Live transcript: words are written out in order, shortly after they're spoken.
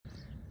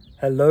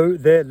Hello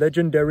there,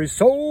 legendary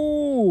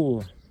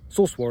soul!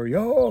 Source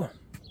warrior! Hope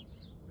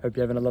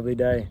you're having a lovely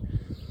day.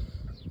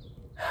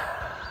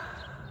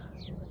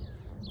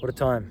 What a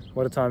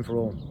time for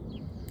all.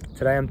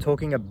 Today I'm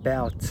talking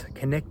about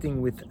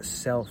connecting with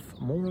self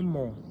more and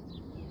more.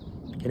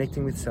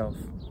 Connecting with self.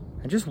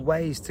 And just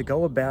ways to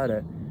go about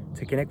it,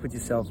 to connect with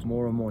yourself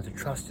more and more, to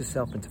trust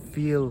yourself and to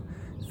feel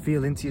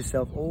into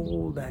yourself,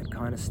 all that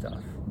kind of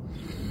stuff.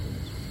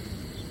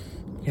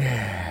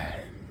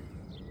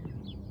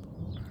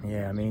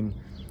 Yeah, I mean,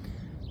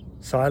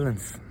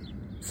 silence.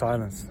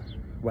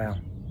 Wow.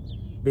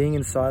 Being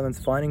in silence,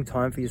 finding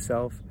time for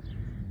yourself,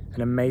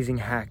 an amazing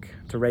hack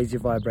to raise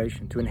your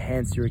vibration, to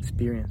enhance your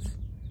experience.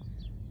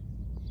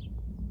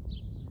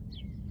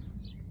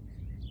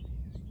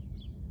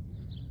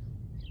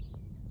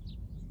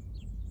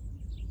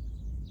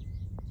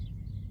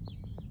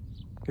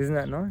 Isn't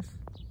that nice?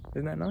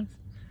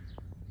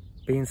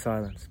 Be in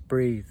silence,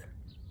 breathe.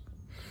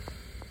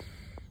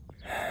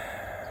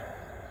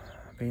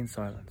 Be in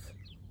silence.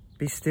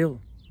 Be still.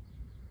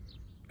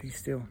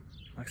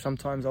 Like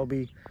sometimes I'll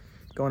be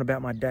going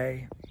about my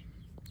day,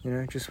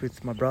 just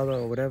with my brother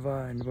or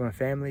whatever, and with my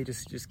family,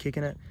 just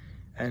kicking it,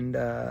 and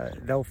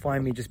they'll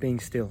find me just being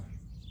still,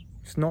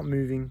 just not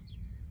moving.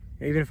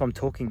 Even if I'm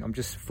talking, I'm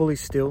just fully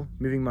still,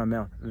 moving my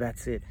mouth.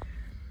 That's it.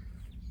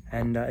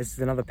 And it's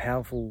another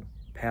powerful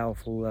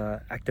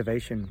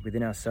activation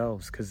within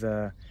ourselves, because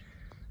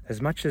as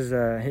much as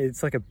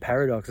it's like a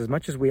paradox, as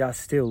much as we are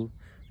still,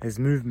 there's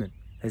movement.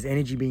 There's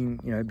energy being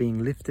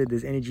lifted.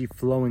 There's energy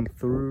flowing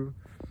through.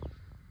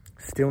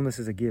 Stillness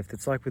is a gift.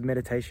 It's like with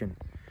meditation.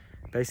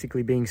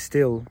 Basically, being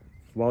still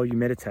while you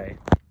meditate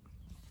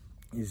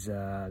is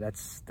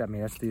that's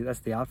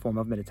the art form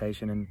of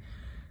meditation.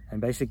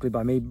 And basically,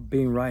 by me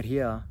being right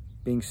here,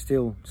 being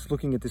still, just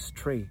looking at this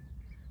tree,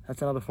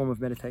 that's another form of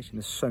meditation.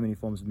 There's so many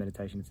forms of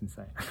meditation. It's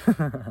insane.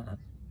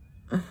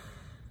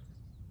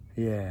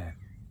 Yeah,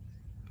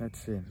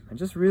 that's it. And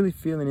just really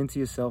feeling into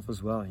yourself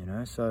as well.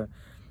 So.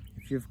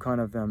 If you've kind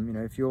of,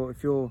 if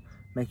you're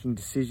making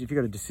decisions, if you've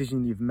got a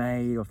decision you've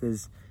made, or if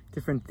there's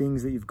different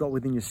things that you've got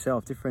within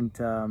yourself, different,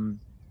 how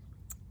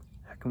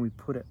can we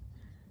put it?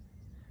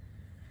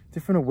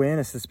 Different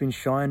awareness that's been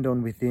shined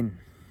on within,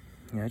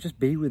 just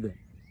be with it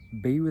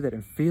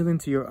and feel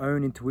into your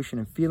own intuition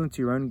and feel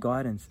into your own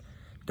guidance.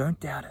 Don't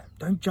doubt it.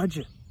 Don't judge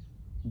it.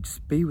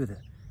 Just be with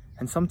it.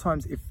 And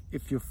sometimes if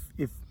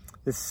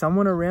there's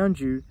someone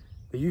around you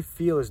that you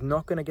feel is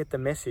not going to get the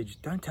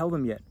message, don't tell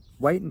them yet.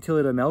 Wait until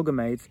it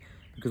amalgamates,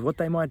 because what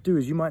they might do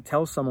is you might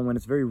tell someone when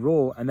it's very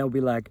raw and they'll be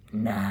like,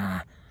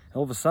 nah. And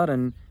all of a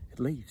sudden it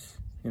leaves,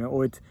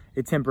 or it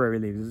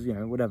temporarily leaves,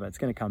 whatever, it's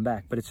going to come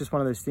back. But it's just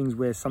one of those things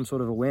where some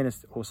sort of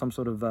awareness or some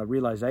sort of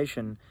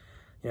realization,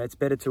 it's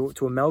better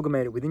to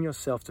amalgamate it within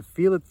yourself, to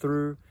feel it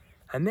through,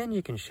 and then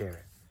you can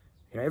share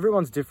it.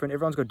 Everyone's different.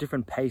 Everyone's got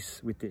different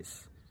pace with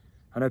this.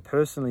 I know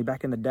personally,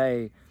 back in the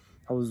day,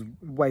 I was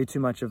way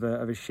too much of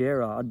a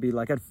sharer. I'd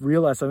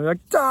realize something like,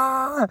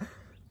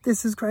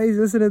 this is crazy,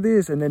 listen to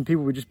this. And then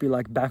people would just be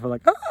like baffled,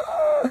 like,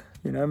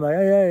 I'm like,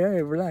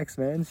 hey, relax,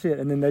 man, shit.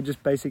 And then they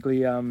just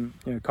basically,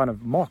 kind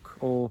of mock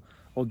or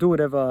do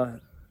whatever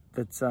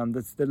that's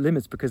the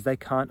limits, because they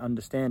can't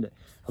understand it.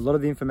 A lot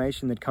of the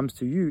information that comes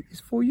to you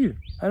is for you,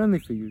 and only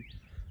for you.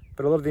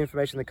 But a lot of the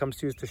information that comes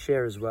to you is to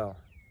share as well.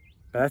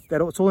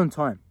 It's all in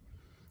time.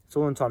 It's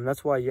all in time.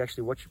 That's why you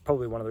actually watch,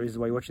 probably one of the reasons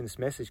why you're watching this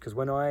message, because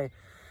when I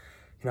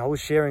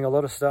was sharing a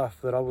lot of stuff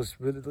that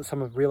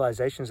some of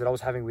realizations that I was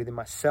having within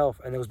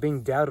myself, and it was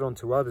being doubted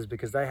onto others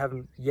because they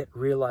haven't yet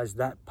realized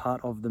that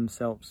part of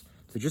themselves.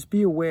 So just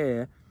be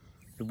aware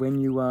that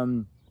when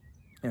you,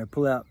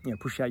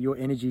 push out your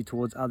energy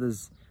towards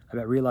others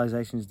about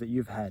realizations that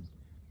you've had,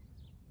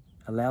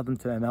 allow them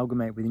to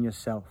amalgamate within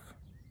yourself.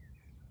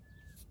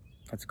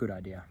 That's a good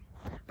idea.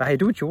 But hey,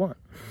 do what you want.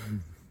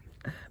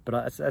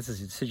 But that's a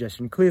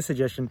suggestion, clear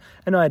suggestion,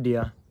 an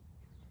idea.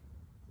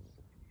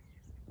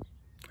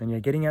 And you're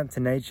getting out into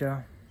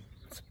nature.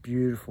 It's a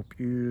beautiful,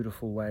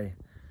 beautiful way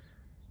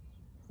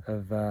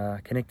of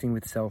connecting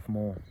with self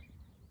more.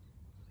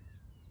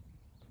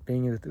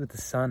 Being with the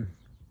sun,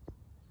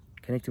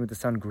 connecting with the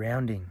sun,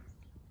 grounding,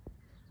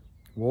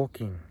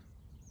 walking,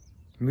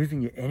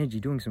 moving your energy,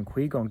 doing some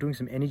qigong, doing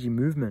some energy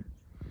movement.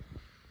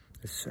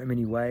 There's so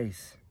many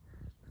ways.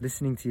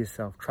 Listening to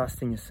yourself,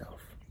 trusting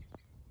yourself,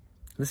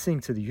 listening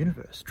to the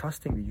universe,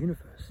 trusting the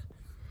universe.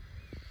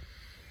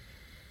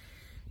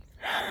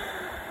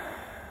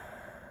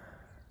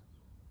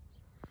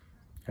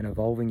 And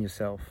evolving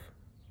yourself,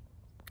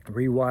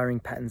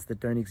 rewiring patterns that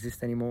don't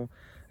exist anymore,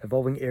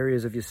 evolving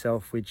areas of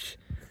yourself which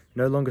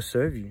no longer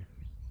serve you,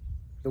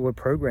 that were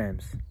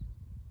programs.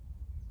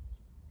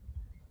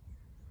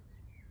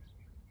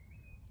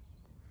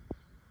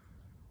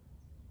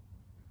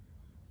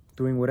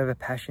 Doing whatever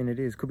passion it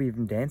is, could be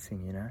even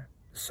dancing,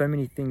 So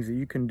many things that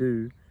you can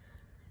do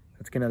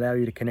that's going to allow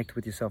you to connect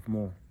with yourself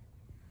more.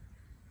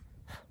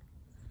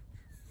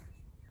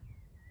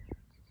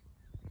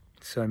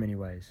 So many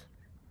ways.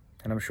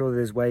 And I'm sure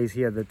there's ways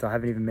here that I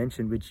haven't even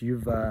mentioned, which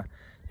you've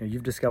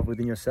you've discovered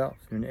within yourself.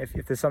 And if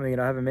there's something that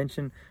I haven't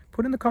mentioned,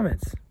 put in the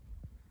comments.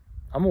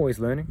 I'm always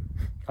learning.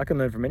 I can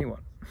learn from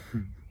anyone.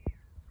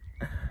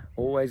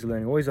 Always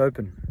learning, always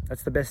open.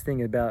 That's the best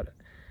thing about it,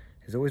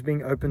 is always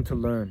being open to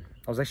learn.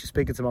 I was actually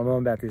speaking to my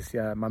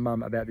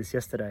mum about this,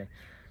 yesterday,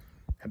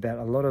 about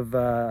a lot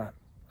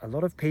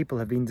of people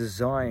have been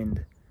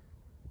designed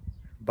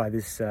by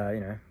this,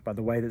 by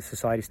the way that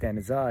society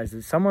standards are, is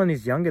that someone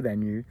is younger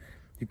than you,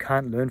 you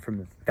can't learn from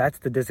them. That's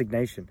the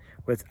designation,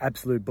 where it's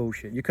absolute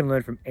bullshit. You can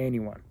learn from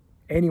anyone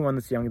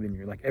that's younger than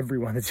you, like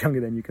everyone that's younger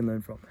than you can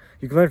learn from.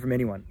 You can learn from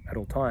anyone at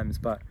all times,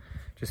 but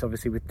just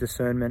obviously with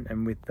discernment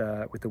and with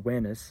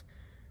awareness.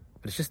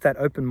 But it's just that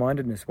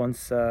open-mindedness.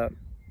 Once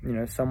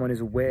someone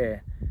is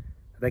aware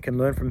they can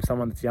learn from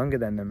someone that's younger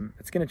than them,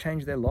 it's going to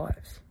change their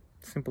lives.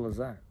 Simple as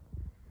that.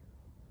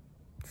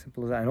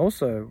 Simple as that. And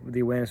also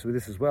the awareness with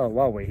this as well,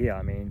 while we're here,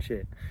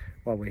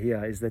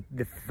 is that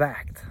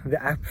the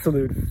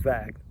absolute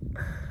fact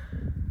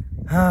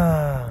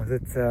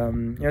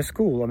that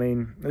school,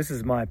 this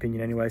is my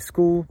opinion anyway,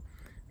 school,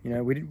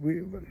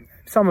 we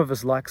some of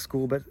us like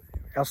school, but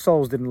our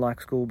souls didn't like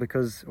school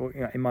because,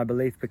 in my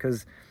belief,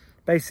 because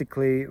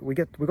basically we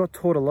got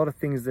taught a lot of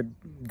things that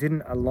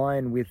didn't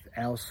align with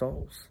our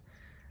souls.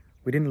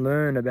 We didn't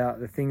learn about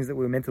the things that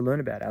we were meant to learn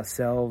about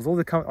ourselves, all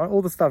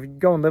the stuff.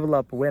 Go on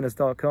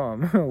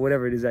levelupawareness.com or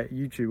whatever it is, at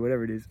YouTube,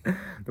 whatever it is,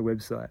 the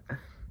website,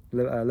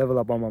 Level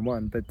Up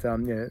 111. But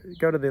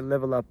go to the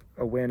Level Up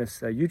Awareness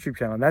YouTube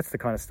channel, and that's the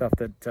kind of stuff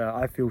that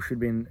I feel should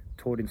be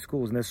taught in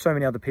schools. And there's so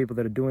many other people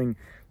that are doing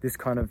this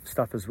kind of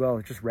stuff as well,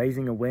 just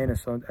raising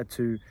awareness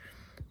to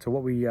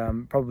what we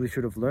probably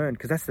should have learned.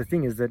 Because that's the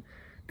thing, is that,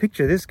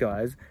 picture this,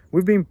 guys,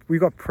 we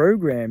got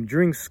programmed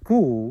during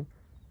school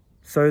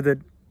so that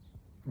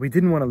we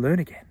didn't want to learn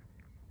again.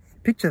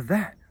 Picture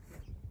that.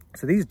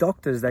 So these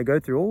doctors, they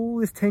go through all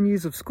this 10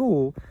 years of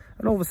school,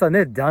 and all of a sudden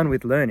they're done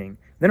with learning.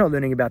 They're not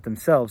learning about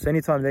themselves.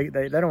 Anytime they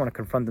don't want to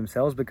confront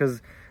themselves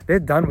because they're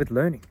done with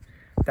learning.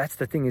 That's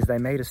the thing, is they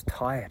made us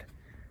tired.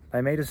 They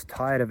made us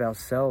tired of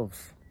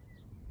ourselves.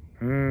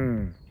 They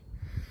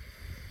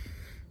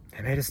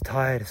made us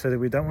tired so that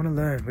we don't want to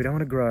learn. We don't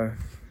want to grow.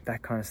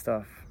 That kind of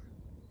stuff.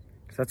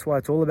 So that's why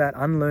it's all about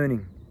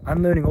unlearning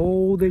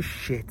all this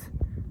shit,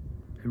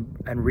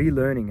 and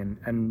relearning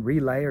and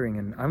relayering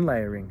and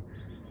unlayering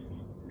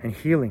and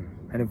healing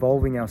and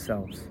evolving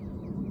ourselves.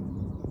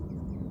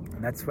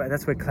 And that's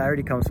where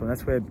clarity comes from.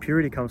 That's where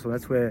purity comes from.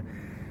 That's where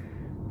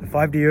the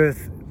 5D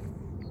earth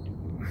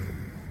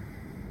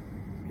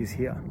is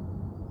here.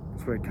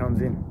 That's where it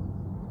comes in.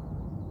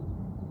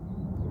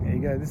 There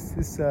you go.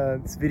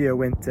 This video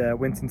went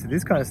into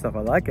this kind of stuff.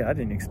 I like it. I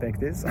didn't expect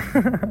this.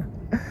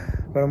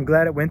 But I'm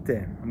glad it went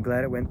there.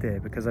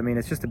 Because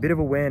it's just a bit of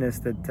awareness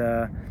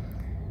that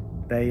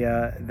they,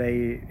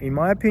 in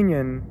my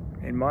opinion,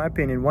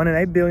 1 in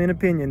 8 billion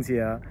opinions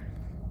here,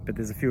 but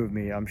there's a few of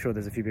me, I'm sure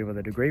there's a few people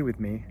that agree with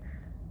me,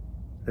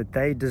 that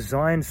they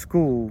designed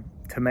school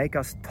to make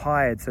us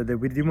tired so that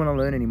we didn't want to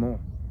learn anymore.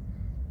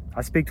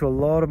 I speak to a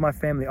lot of my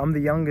family. I'm the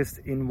youngest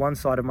in one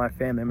side of my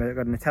family. I've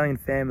got an Italian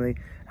family,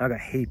 and I've got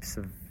heaps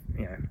of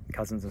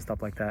cousins and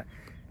stuff like that,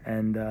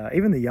 and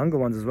even the younger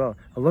ones as well.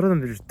 A lot of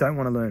them just don't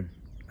want to learn.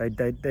 They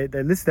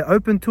listen, they're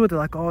open to it. They're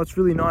like, oh, it's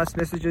really nice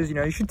messages.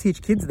 You should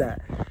teach kids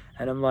that.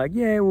 And I'm like,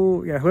 yeah,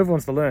 well, whoever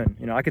wants to learn,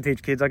 I can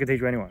teach kids, I can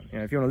teach anyone.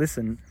 If you want to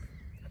listen,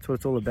 that's what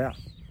it's all about.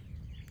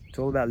 It's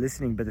all about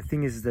listening. But the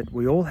thing is that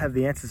we all have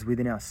the answers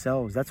within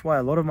ourselves. That's why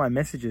a lot of my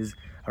messages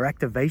are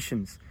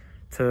activations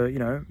to,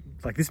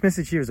 like this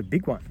message here is a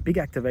big one, big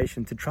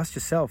activation to trust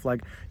yourself.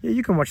 Like, yeah,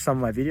 you can watch some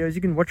of my videos,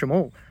 you can watch them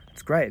all.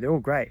 It's great, they're all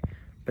great.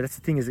 But that's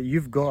the thing, is that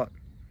you've got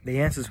the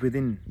answers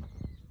within.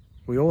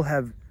 We all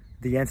have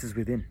the answers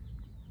within.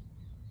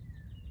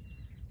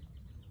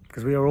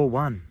 Because we are all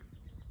one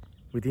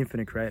with the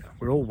infinite creator.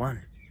 We're all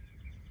one.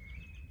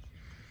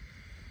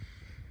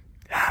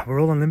 We're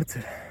all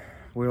unlimited.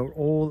 We're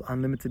all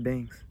unlimited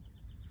beings.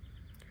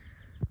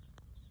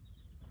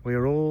 We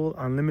are all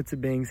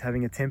unlimited beings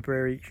having a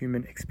temporary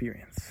human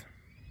experience.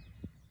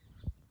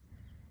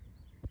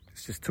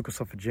 This just took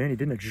us off a journey,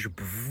 didn't it? Just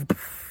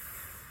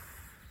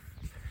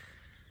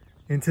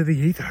into the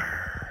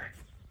ether.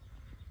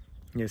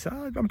 Yes,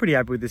 I'm pretty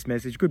happy with this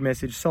message. Good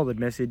message, solid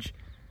message.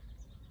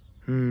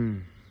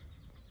 So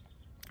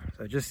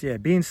just,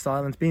 be in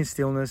silence, be in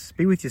stillness,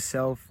 be with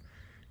yourself,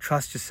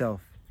 trust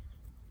yourself.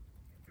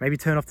 Maybe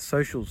turn off the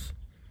socials.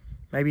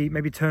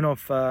 Maybe turn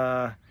off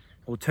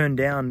or turn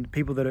down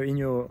people that are in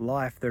your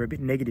life that are a bit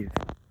negative.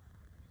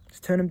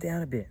 Just turn them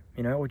down a bit,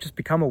 or just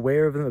become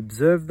aware of them,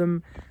 observe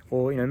them,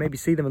 or, maybe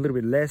see them a little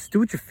bit less. Do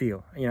what you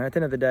feel. At the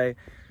end of the day,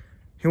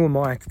 who am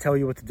I to tell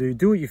you what to do?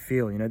 Do what you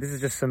feel. This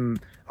is just some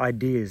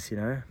ideas,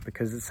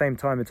 because at the same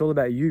time, it's all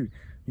about you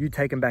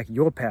taking back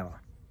your power,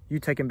 you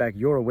taking back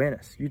your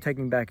awareness, you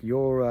taking back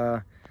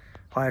your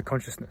higher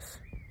consciousness.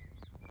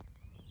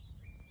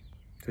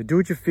 So do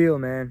what you feel,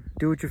 man.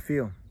 Do what you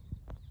feel.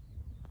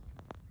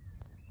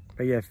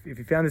 But yeah, if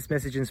you found this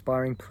message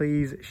inspiring,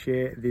 please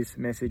share this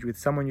message with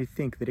someone you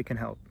think that it can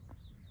help.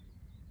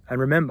 And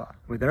remember,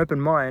 with an open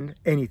mind,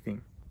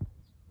 anything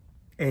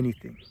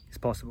anything is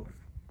possible.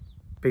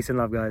 Peace and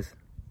love, guys.